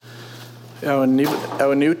Our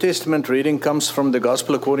New Testament reading comes from the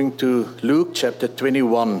Gospel according to Luke chapter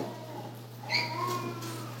 21.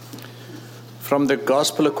 From the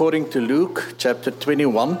Gospel according to Luke chapter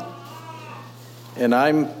 21. And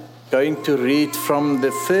I'm going to read from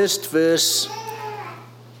the first verse,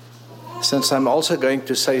 since I'm also going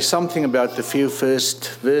to say something about the few first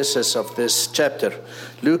verses of this chapter.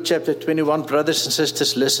 Luke chapter 21, brothers and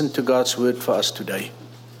sisters, listen to God's word for us today.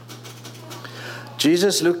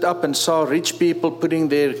 Jesus looked up and saw rich people putting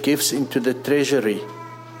their gifts into the treasury.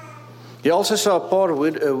 He also saw a poor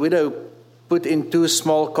widow put in 2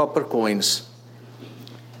 small copper coins.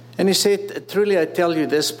 And he said, "Truly I tell you,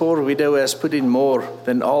 this poor widow has put in more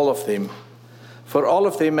than all of them. For all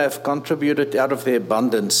of them have contributed out of their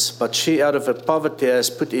abundance, but she out of her poverty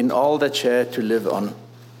has put in all that she had to live on."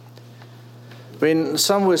 When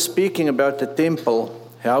some were speaking about the temple,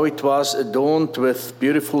 how it was adorned with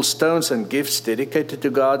beautiful stones and gifts dedicated to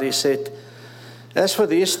God, he said, "As for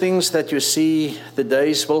these things that you see, the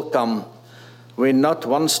days will come when not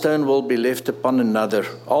one stone will be left upon another.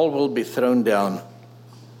 All will be thrown down."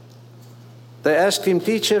 They asked him,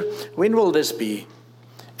 "Teacher, when will this be?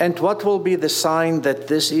 And what will be the sign that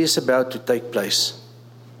this is about to take place?"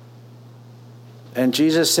 And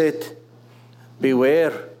Jesus said,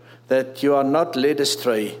 "Beware that you are not led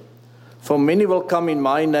astray. For many will come in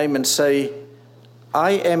my name and say,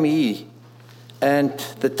 'I am he,' and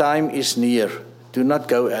the time is near. Do not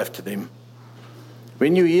go after them.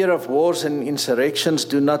 When you hear of wars and insurrections,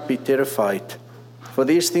 do not be terrified. For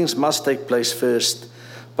these things must take place first,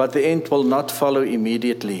 but the end will not follow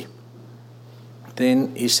immediately."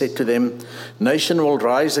 Then he said to them, "Nation will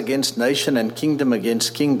rise against nation and kingdom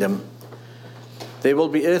against kingdom. There will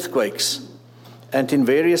be earthquakes, and in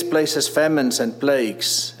various places famines and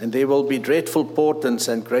plagues, and there will be dreadful portents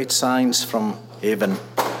and great signs from heaven.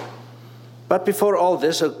 But before all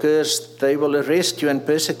this occurs, they will arrest you and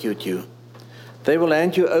persecute you. They will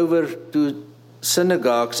hand you over to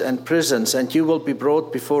synagogues and prisons, and you will be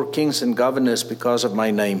brought before kings and governors because of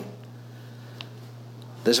my name.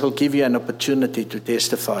 This will give you an opportunity to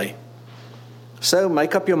testify. So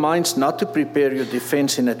make up your minds not to prepare your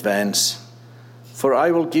defense in advance. For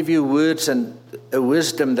I will give you words and a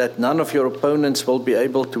wisdom that none of your opponents will be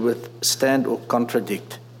able to withstand or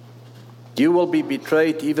contradict. You will be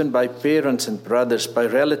betrayed even by parents and brothers, by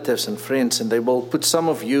relatives and friends, and they will put some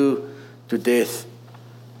of you to death.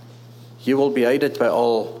 You will be hated by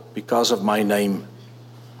all because of my name.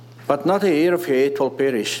 But not a hair of your head will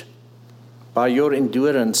perish. By your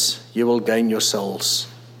endurance you will gain your souls."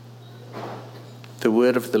 The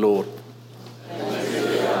word of the Lord.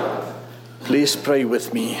 Please pray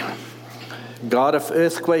with me. God of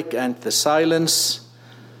earthquake and the silence,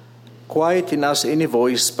 quiet in us any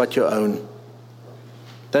voice but your own,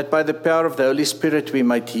 that by the power of the Holy Spirit we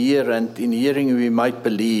might hear, and in hearing we might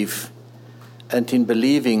believe, and in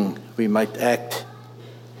believing we might act,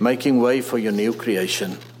 making way for your new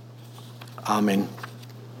creation. Amen.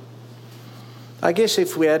 I guess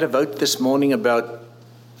if we had a vote this morning about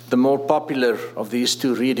the more popular of these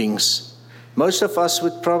 2 readings, most of us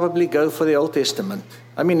would probably go for the Old Testament.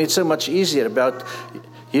 I mean, it's so much easier about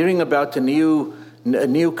hearing about a new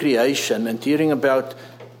creation and hearing about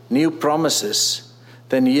new promises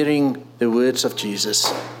than hearing the words of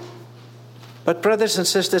Jesus. But brothers and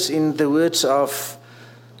sisters, in the words of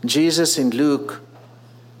Jesus in Luke,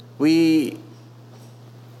 we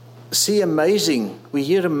hear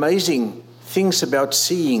amazing things about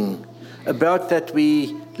seeing, about that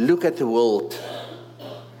we look at the world.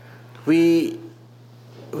 We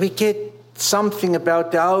get something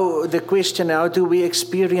about how do we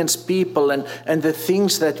experience people and the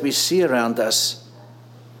things that we see around us.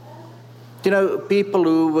 You know, people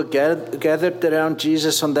who were gathered around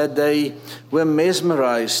Jesus on that day were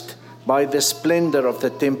mesmerized by the splendor of the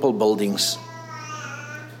temple buildings.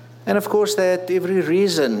 And of course, they had every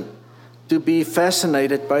reason to be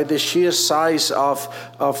fascinated by the sheer size of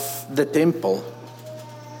the temple.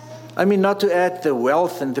 I mean, not to add the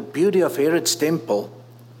wealth and the beauty of Herod's temple.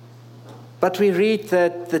 But we read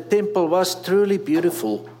that the temple was truly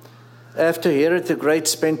beautiful. After Herod the Great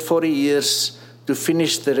spent 40 years to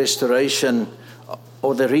finish the restoration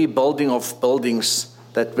or the rebuilding of buildings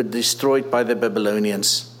that were destroyed by the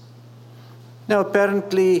Babylonians. Now,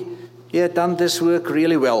 apparently, he had done this work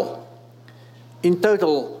really well. In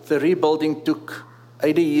total, the rebuilding took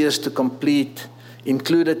 80 years to complete,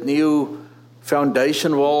 included new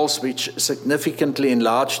foundation walls, which significantly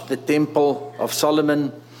enlarged the Temple of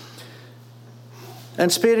Solomon.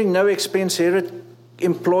 And sparing no expense, Herod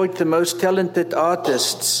employed the most talented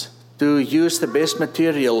artists to use the best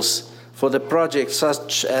materials for the project,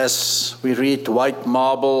 such as we read white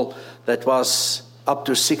marble that was up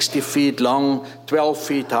to 60 feet long, 12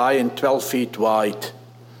 feet high and 12 feet wide.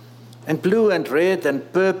 And blue and red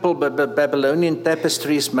and purple Babylonian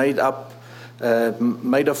tapestries made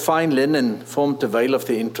of fine linen formed the veil of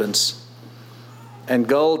the entrance. And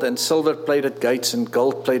gold and silver-plated gates and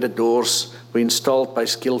gold-plated doors were installed by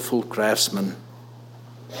skillful craftsmen.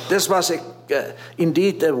 This was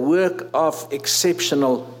indeed a work of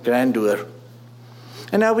exceptional grandeur.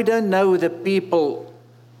 And now we don't know the people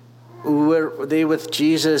who were there with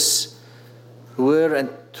Jesus, were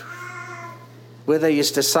they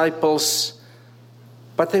his disciples,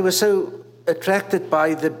 but they were so attracted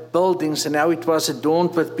by the buildings and how it was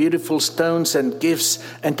adorned with beautiful stones and gifts,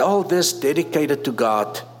 and all this dedicated to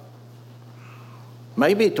God.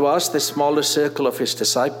 Maybe it was the smaller circle of his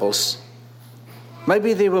disciples.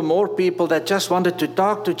 Maybe there were more people that just wanted to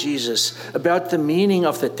talk to Jesus about the meaning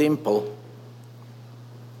of the temple.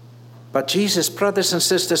 But Jesus, brothers and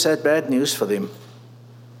sisters, had bad news for them.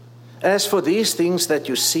 As for these things that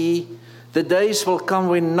you see, the days will come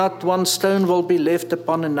when not one stone will be left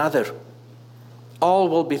upon another. All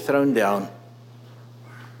will be thrown down.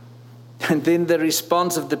 And then the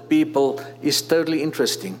response of the people is totally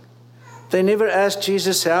interesting. They never asked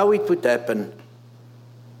Jesus how it would happen.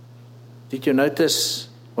 Did you notice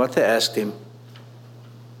what they asked him?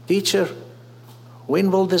 Teacher,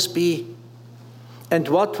 when will this be? And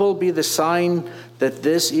what will be the sign that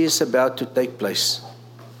this is about to take place?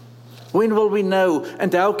 When will we know,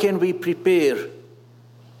 and how can we prepare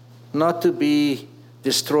not to be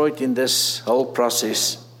destroyed in this whole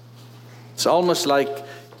process? It's almost like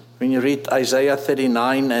when you read Isaiah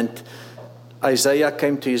 39, and Isaiah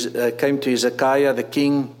came to Hezekiah, the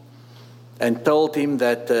king, and told him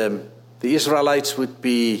that the Israelites would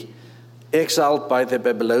be exiled by the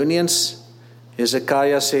Babylonians.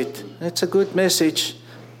 Hezekiah said, it's a good message,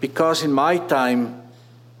 because in my time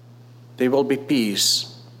there will be peace.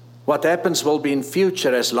 What happens will be in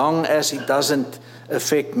future, as long as it doesn't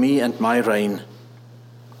affect me and my reign.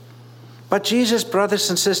 But Jesus, brothers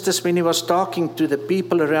and sisters, when he was talking to the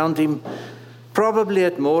people around him, probably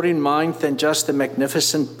had more in mind than just the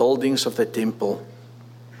magnificent buildings of the temple.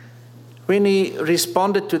 When he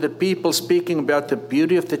responded to the people speaking about the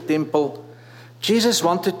beauty of the temple, Jesus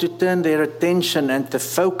wanted to turn their attention and the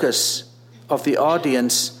focus of the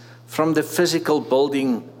audience from the physical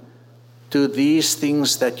building to these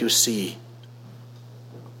things that you see.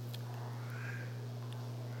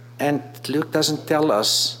 And Luke doesn't tell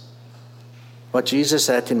us what Jesus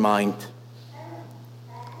had in mind.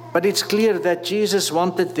 But it's clear that Jesus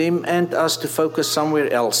wanted them and us to focus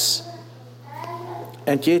somewhere else.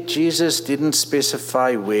 And yet Jesus didn't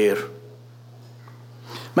specify where.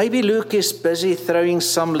 Maybe Luke is busy throwing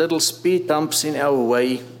some little speed bumps in our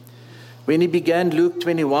way when he began Luke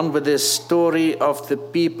 21 with the story of the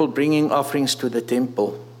people bringing offerings to the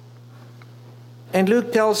temple. And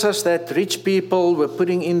Luke tells us that rich people were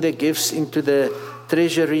putting in their gifts into the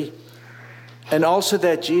treasury, and also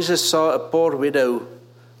that Jesus saw a poor widow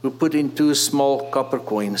who put in 2 small copper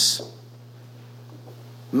coins.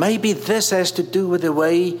 Maybe this has to do with the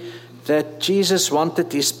way that Jesus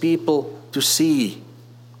wanted his people to see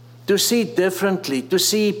differently, to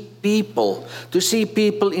see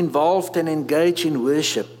people involved and engaged in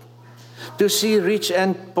worship, to see rich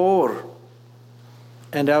and poor,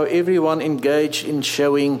 and how everyone engaged in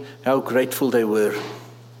showing how grateful they were.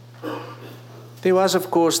 There was, of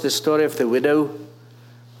course, the story of the widow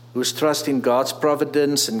whose trust in God's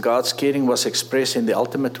providence and God's caring was expressed in the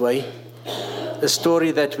ultimate way. A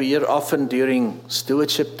story that we hear often during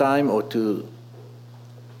stewardship time, or to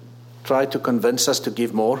try to convince us to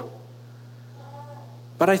give more.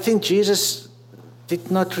 But I think Jesus did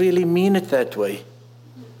not really mean it that way,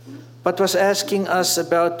 but was asking us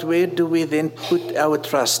about where do we then put our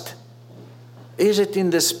trust. Is it in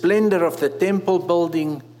the splendor of the temple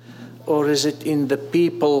building, or is it in the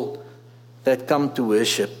people that come to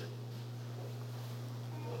worship?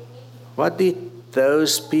 What did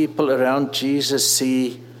those people around Jesus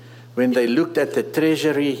see when they looked at the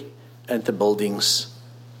treasury and the buildings?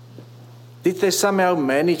 Did they somehow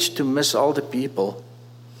manage to miss all the people?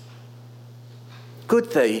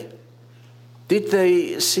 Could they? Did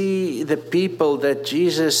they see the people that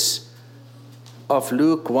Jesus of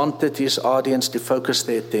Luke wanted his audience to focus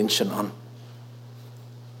their attention on?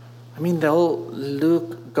 I mean, the whole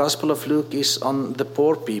Gospel of Luke is on the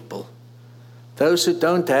poor people, those who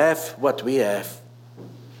don't have what we have.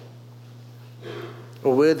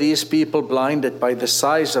 Or were these people blinded by the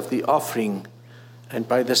size of the offering and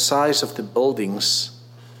by the size of the buildings,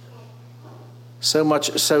 so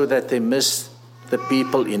much so that they missed the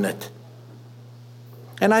people in it?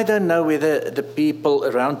 And I don't know whether the people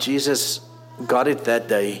around Jesus got it that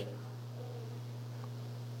day.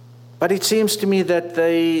 But it seems to me that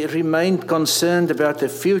they remained concerned about the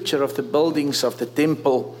future of the buildings of the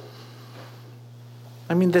temple.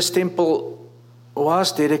 I mean, this temple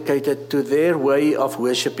was dedicated to their way of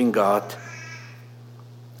worshiping God.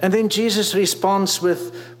 And then Jesus responds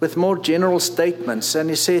with more general statements. And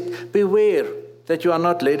he said, beware that you are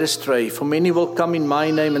not led astray, for many will come in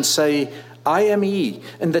my name and say, I am he,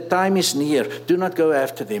 and the time is near. Do not go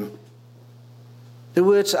after them. The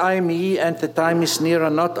words I am he and the time is near are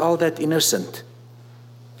not all that innocent.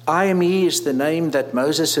 I am he is the name that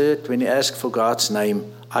Moses heard when he asked for God's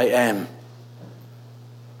name. I am.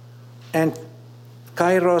 And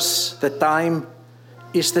Kairos, the time,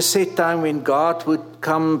 is the set time when God would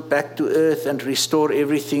come back to earth and restore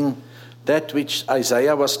everything, that which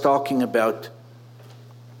Isaiah was talking about,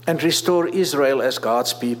 and restore Israel as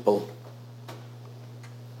God's people.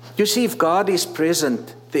 You see, if God is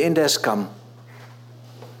present, the end has come.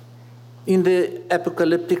 In the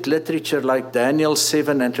apocalyptic literature like Daniel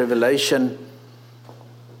 7 and Revelation,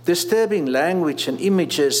 disturbing language and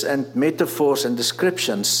images and metaphors and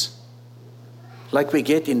descriptions, like we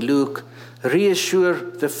get in Luke, reassure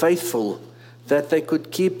the faithful that they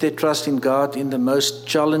could keep their trust in God in the most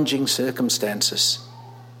challenging circumstances.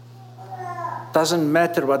 Doesn't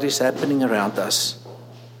matter what is happening around us.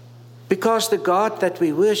 Because the God that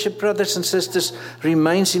we worship, brothers and sisters,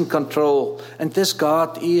 remains in control. And this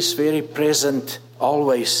God is very present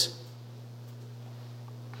always.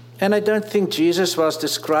 And I don't think Jesus was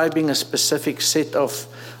describing a specific set of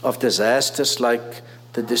disasters like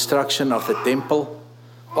the destruction of the temple.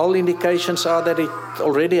 All indications are that it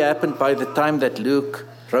already happened by the time that Luke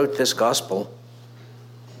wrote this gospel.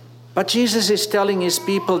 But Jesus is telling his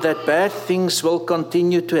people that bad things will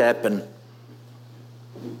continue to happen.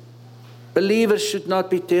 Believers should not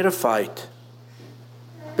be terrified.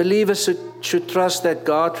 Believers should trust that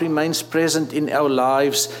God remains present in our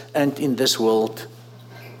lives and in this world.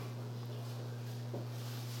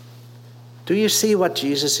 Do you see what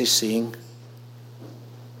Jesus is seeing?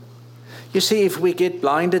 You see, if we get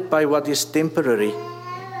blinded by what is temporary,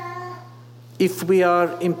 if we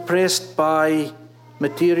are impressed by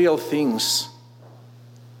material things,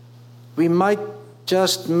 we might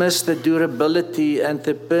just miss the durability and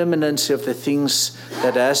the permanency of the things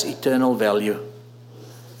that has eternal value.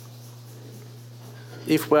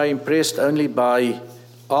 If we are impressed only by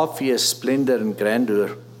obvious splendor and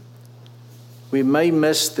grandeur, we may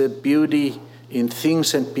miss the beauty in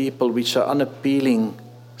things and people which are unappealing,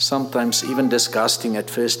 sometimes even disgusting at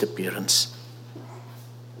first appearance.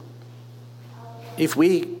 If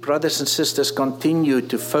we, brothers and sisters, continue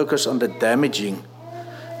to focus on the damaging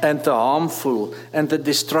and the harmful and the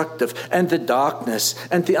destructive and the darkness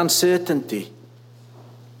and the uncertainty,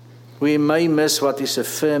 we may miss what is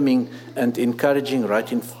affirming and encouraging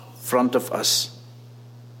right in front of us.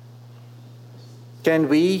 Can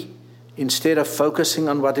we, instead of focusing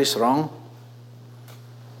on what is wrong,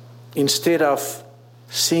 instead of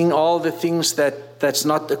seeing all the things that's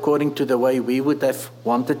not according to the way we would have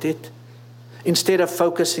wanted it, instead of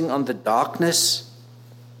focusing on the darkness,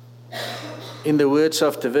 in the words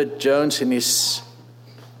of David Jones in his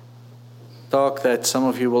talk that some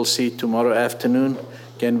of you will see tomorrow afternoon,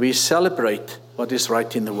 can we celebrate what is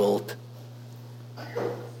right in the world?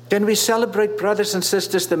 Can we celebrate, brothers and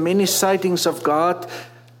sisters, the many sightings of God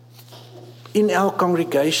in our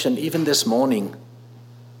congregation, even this morning?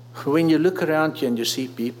 When you look around you and you see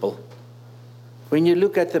people, when you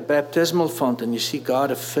look at the baptismal font and you see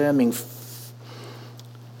God affirming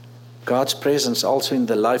God's presence also in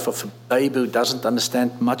the life of a baby who doesn't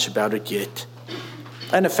understand much about it yet.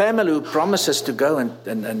 And a family who promises to go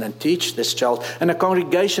and teach this child. And a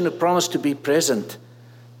congregation who promises to be present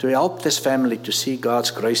to help this family to see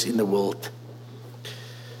God's grace in the world.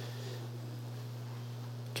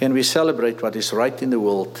 Can we celebrate what is right in the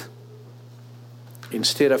world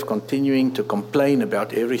instead of continuing to complain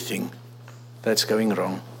about everything that's going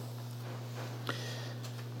wrong?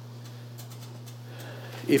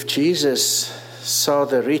 If Jesus saw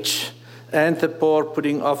the rich and the poor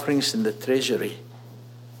putting offerings in the treasury,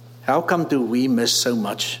 how come do we miss so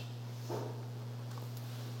much?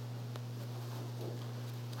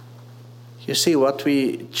 You see, what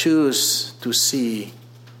we choose to see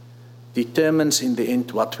determines in the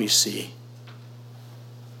end what we see.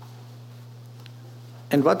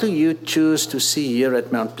 And what do you choose to see here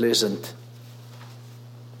at Mount Pleasant?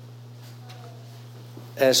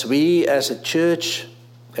 As we, as a church,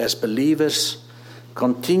 as believers,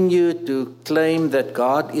 continue to claim that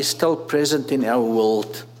God is still present in our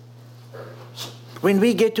world, When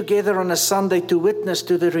we get together on a Sunday to witness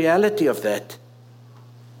to the reality of that.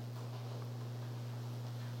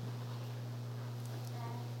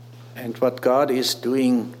 And what God is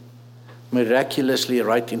doing miraculously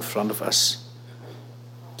right in front of us.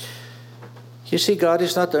 You see, God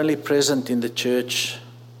is not only present in the church,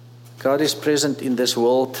 God is present in this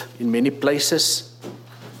world in many places.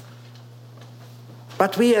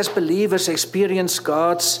 But we as believers experience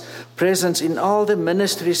God's presence in all the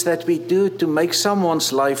ministries that we do to make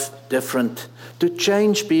someone's life different, to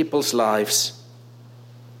change people's lives.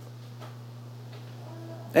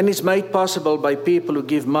 And it's made possible by people who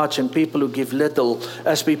give much and people who give little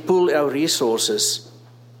as we pool our resources.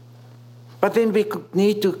 But then we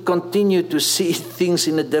need to continue to see things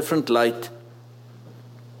in a different light.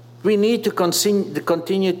 We need to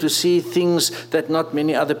continue to see things that not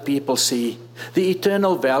many other people see. The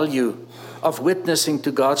eternal value of witnessing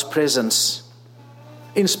to God's presence,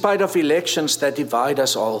 in spite of elections that divide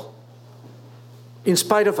us all, in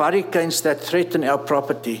spite of hurricanes that threaten our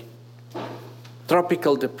property,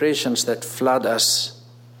 tropical depressions that flood us,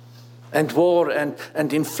 and war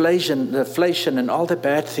and inflation and all the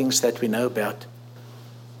bad things that we know about.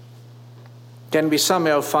 Can we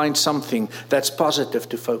somehow find something that's positive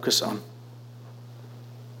to focus on?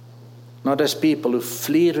 Not as people who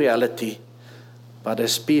flee reality, but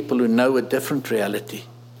as people who know a different reality.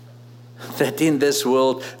 That in this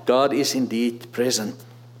world, God is indeed present.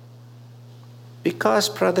 Because,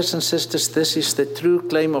 brothers and sisters, this is the true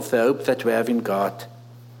claim of the hope that we have in God.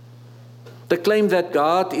 The claim that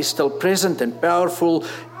God is still present and powerful,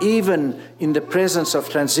 even in the presence of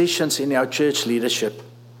transitions in our church leadership.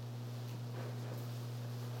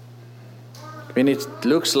 When it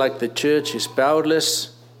looks like the church is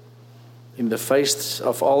powerless in the face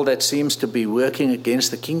of all that seems to be working against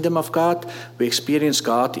the kingdom of God, we experience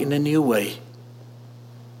God in a new way.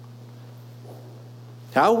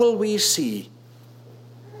 How will we see?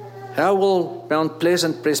 How will Mount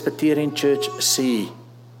Pleasant Presbyterian Church see?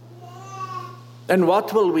 And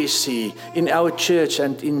what will we see in our church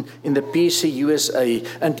and in the PC USA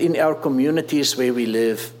and in our communities where we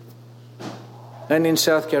live? And in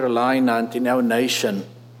South Carolina and in our nation,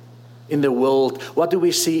 in the world, what do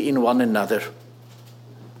we see in one another?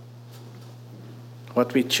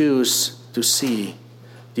 What we choose to see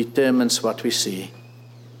determines what we see.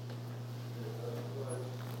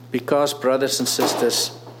 Because, brothers and sisters,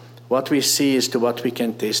 what we see is to what we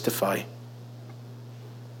can testify,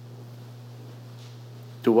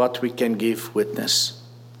 to what we can give witness.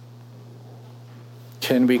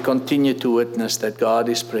 Can we continue to witness that God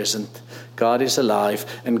is present, God is alive,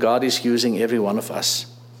 and God is using every one of us?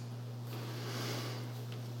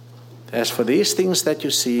 As for these things that you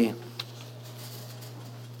see,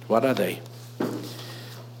 what are they?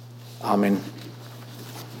 Amen.